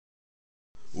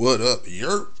What up,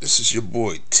 yerp? This is your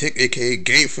boy Tick, aka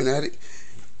Game Fanatic,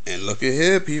 and look at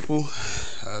here, people.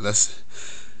 This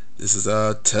is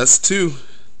test 2.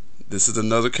 This is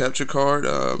another capture card.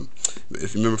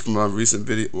 If you remember from my recent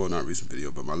video, well, not recent video,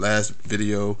 but my last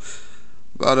video,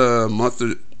 about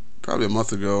probably a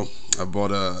month ago, I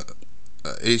bought a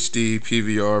HD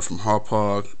PVR from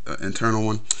Hauppauge, internal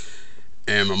one,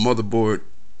 and my motherboard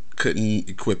couldn't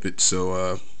equip it, so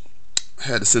I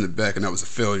had to send it back, and that was a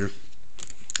failure.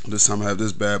 This time I have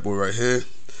this bad boy right here,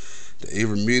 the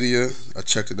AverTV. I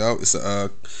checked it out. It's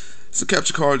a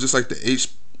capture card just like the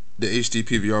HD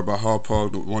PVR by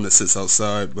Hauppauge, the one that sits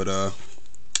outside. But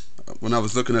when I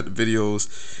was looking at the videos,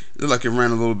 it looked like it ran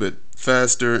a little bit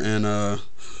faster, and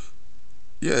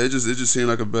yeah, it just seemed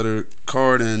like a better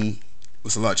card, and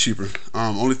it's a lot cheaper.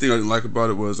 Only thing I didn't like about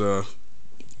it was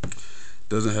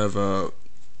doesn't have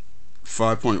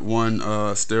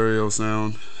 5.1 stereo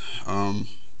sound.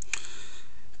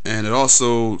 And it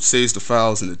also saves the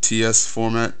files in the TS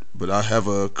format, but I have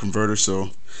a converter,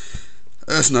 so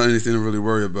that's not anything to really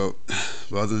worry about.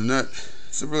 But other than that,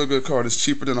 it's a really good card. It's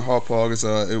cheaper than a Hauppauge.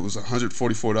 It was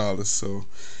 $144, so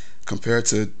compared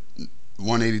to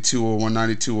 $182 or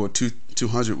 $192 or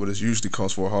 $200 what it usually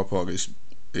costs for a Hauppauge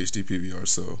HD PVR,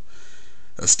 so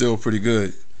that's still pretty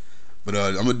good. But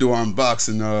I'm gonna do an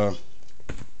unboxing.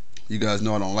 You guys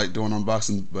know I don't like doing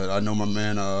unboxing, but I know my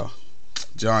man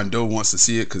John Doe wants to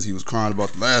see it because he was crying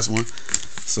about the last one,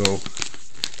 so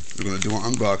we're gonna do an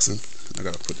unboxing. I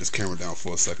gotta put this camera down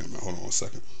for a second, man. Hold on a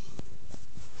second.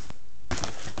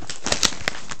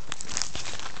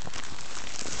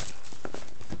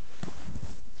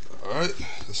 Alright,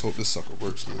 let's hope this sucker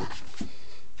works, man.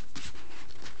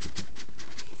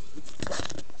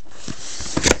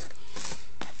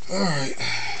 Alright,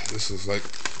 this is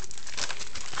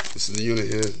the unit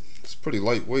here. It's pretty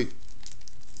lightweight.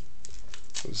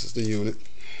 This is the unit.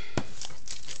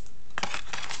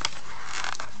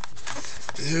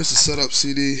 And here's the setup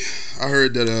CD. I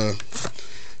heard that the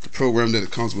program that it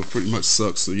comes with pretty much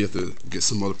sucks, so you have to get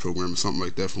some other program or something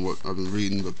like that from what I've been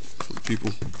reading from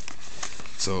people.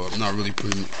 So I'm not really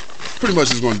pretty much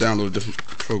just going to download a different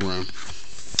program.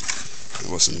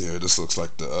 And what's in here? This looks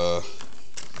like the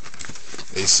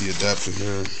AC adapter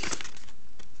here.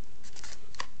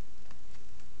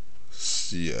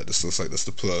 Yeah, this looks like that's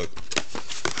the plug.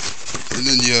 And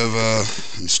then you have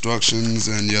instructions,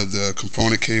 and you have the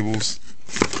component cables.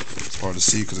 It's hard to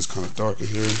see because it's kind of dark in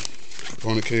here.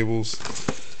 Component cables,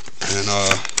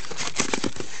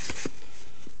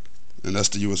 and that's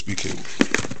the USB cable.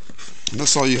 And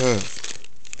that's all you have.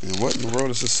 And what in the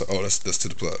world is this? Oh, that's to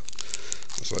the plug.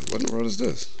 I was like, what in the world is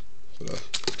this? But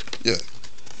yeah.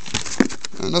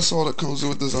 And that's all that comes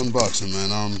with this unboxing,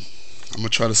 man. I'm gonna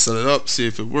try to set it up, see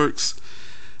if it works.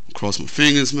 Cross my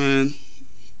fingers, man,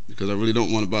 because I really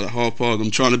don't want to buy the Hauppauge.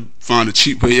 I'm trying to find a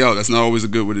cheap way out. That's not always a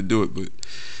good way to do it, but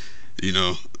you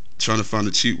know, trying to find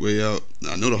a cheap way out.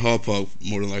 I know the Hauppauge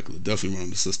more than likely definitely run on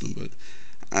the system, but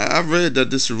I read that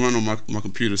this should run on my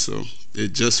computer, so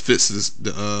it just fits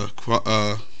the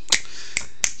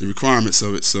requirements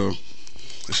of it, so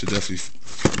it should definitely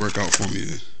work out for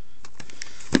me.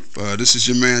 This is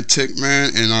your man Tick,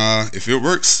 man, and if it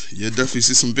works, you'll definitely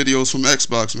see some videos from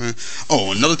Xbox, man.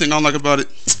 Oh, another thing I don't like about it,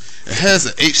 it has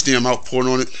an HDMI out port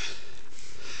on it.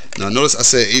 Now notice I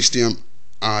said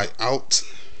HDMI out,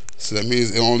 so that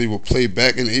means it only will play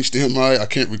back in HDMI. I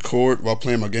can't record while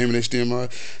playing my game in HDMI,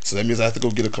 so that means I have to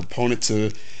go get a component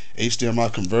to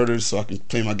HDMI converters so I can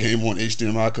play my game on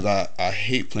HDMI, because I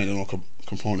hate playing it on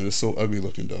component. It's so ugly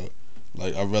looking, dog.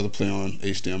 Like, I'd rather play on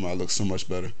HDMI. It looks so much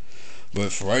better.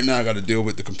 But for right now, I got to deal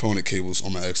with the component cables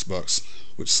on my Xbox,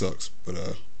 which sucks. But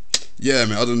yeah,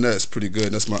 man, other than that, it's pretty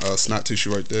good. That's my snot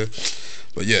tissue right there.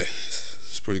 But yeah,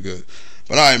 it's pretty good.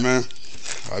 But alright, man,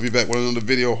 I'll be back with another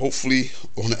video, hopefully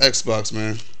on the Xbox,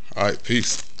 man. Alright,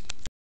 peace.